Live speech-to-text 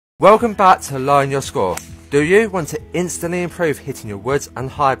Welcome back to Lowering Your Score. Do you want to instantly improve hitting your woods and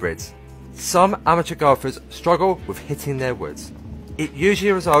hybrids? Some amateur golfers struggle with hitting their woods. It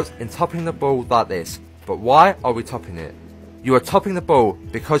usually results in topping the ball like this, but why are we topping it? You are topping the ball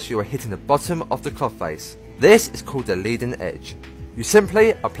because you are hitting the bottom of the club face. This is called the leading edge. You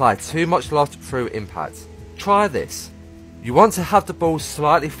simply apply too much loft through impact. Try this. You want to have the ball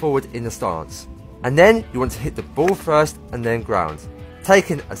slightly forward in the stance, and then you want to hit the ball first and then ground,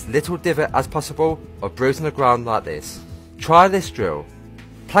 taking as little divot as possible or bruising the ground like this. Try this drill.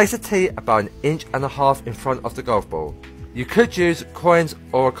 Place a tee about 1.5 inches in front of the golf ball. You could use coins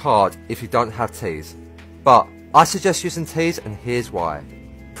or a card if you don't have tees, but I suggest using tees, and here's why.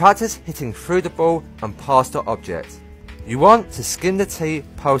 Practice hitting through the ball and past the object. You want to skim the tee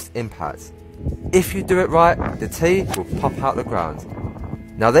post impact. If you do it right, the tee will pop out the ground.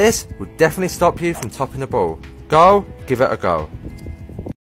 Now this will definitely stop you from topping the ball. Go, give it a go.